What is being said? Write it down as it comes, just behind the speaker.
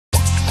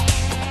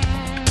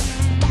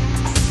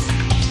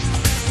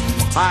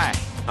Hi,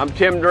 I'm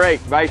Tim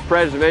Drake, Vice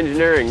President of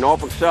Engineering,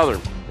 Norfolk Southern.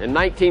 In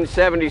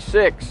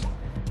 1976,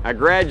 I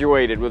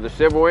graduated with a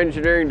civil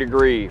engineering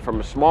degree from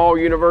a small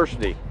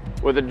university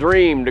with a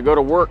dream to go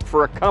to work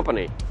for a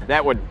company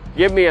that would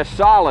give me a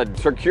solid,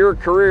 secure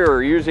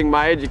career using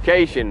my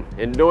education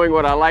and doing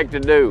what I like to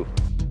do.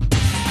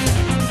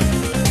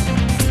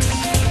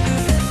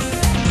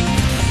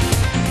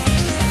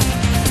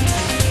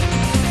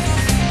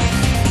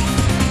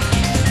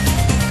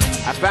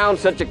 I found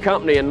such a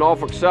company in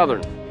Norfolk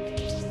Southern.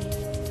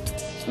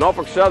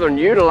 Norfolk Southern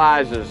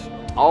utilizes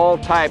all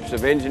types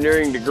of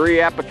engineering degree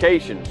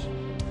applications,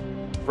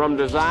 from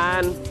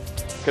design,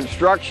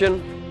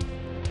 construction,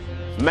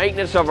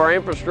 maintenance of our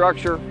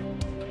infrastructure,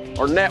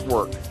 or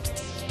network,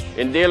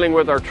 in dealing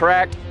with our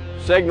track,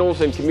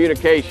 signals, and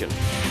communication.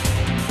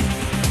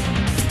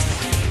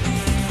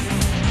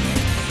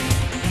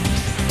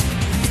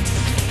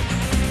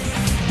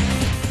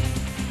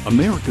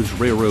 America's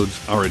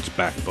railroads are its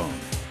backbone.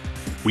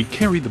 We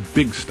carry the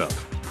big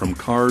stuff, from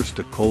cars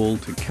to coal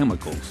to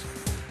chemicals.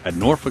 At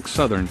Norfolk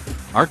Southern,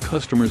 our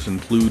customers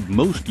include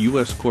most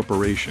U.S.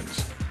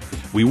 corporations.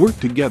 We work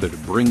together to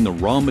bring the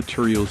raw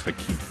materials that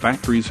keep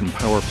factories and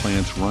power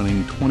plants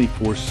running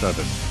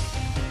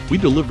 24/7. We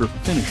deliver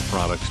finished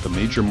products to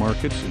major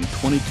markets in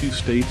 22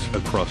 states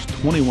across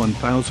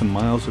 21,000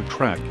 miles of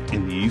track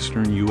in the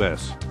eastern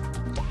U.S.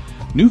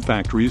 New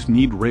factories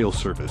need rail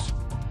service,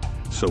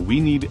 so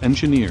we need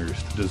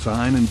engineers to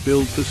design and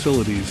build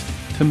facilities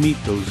to meet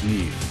those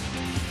needs.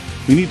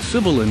 We need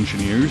civil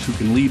engineers who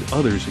can lead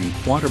others and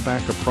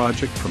quarterback a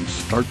project from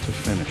start to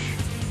finish.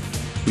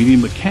 We need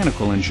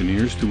mechanical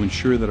engineers to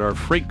ensure that our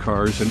freight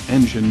cars and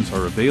engines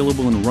are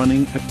available and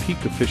running at peak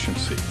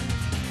efficiency.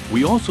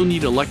 We also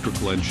need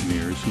electrical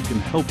engineers who can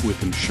help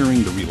with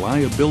ensuring the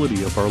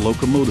reliability of our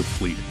locomotive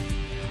fleet,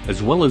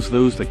 as well as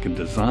those that can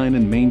design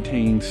and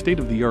maintain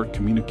state-of-the-art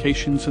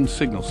communications and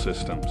signal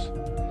systems.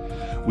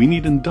 We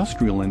need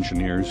industrial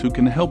engineers who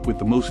can help with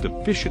the most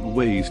efficient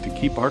ways to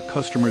keep our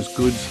customers'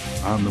 goods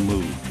on the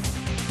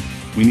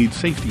move. We need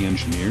safety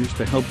engineers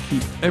to help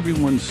keep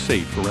everyone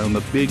safe around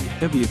the big,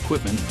 heavy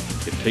equipment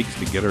it takes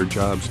to get our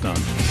jobs done.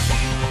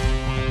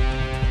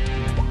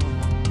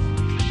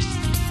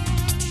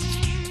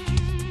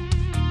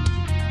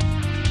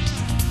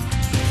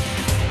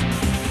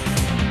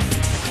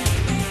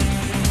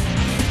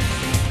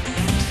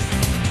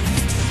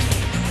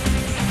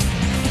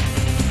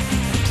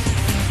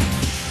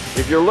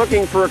 If you're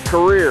looking for a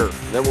career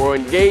that will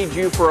engage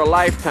you for a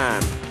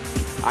lifetime,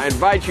 I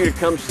invite you to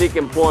come seek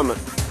employment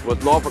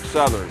with Norfolk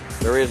Southern.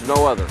 There is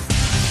no other.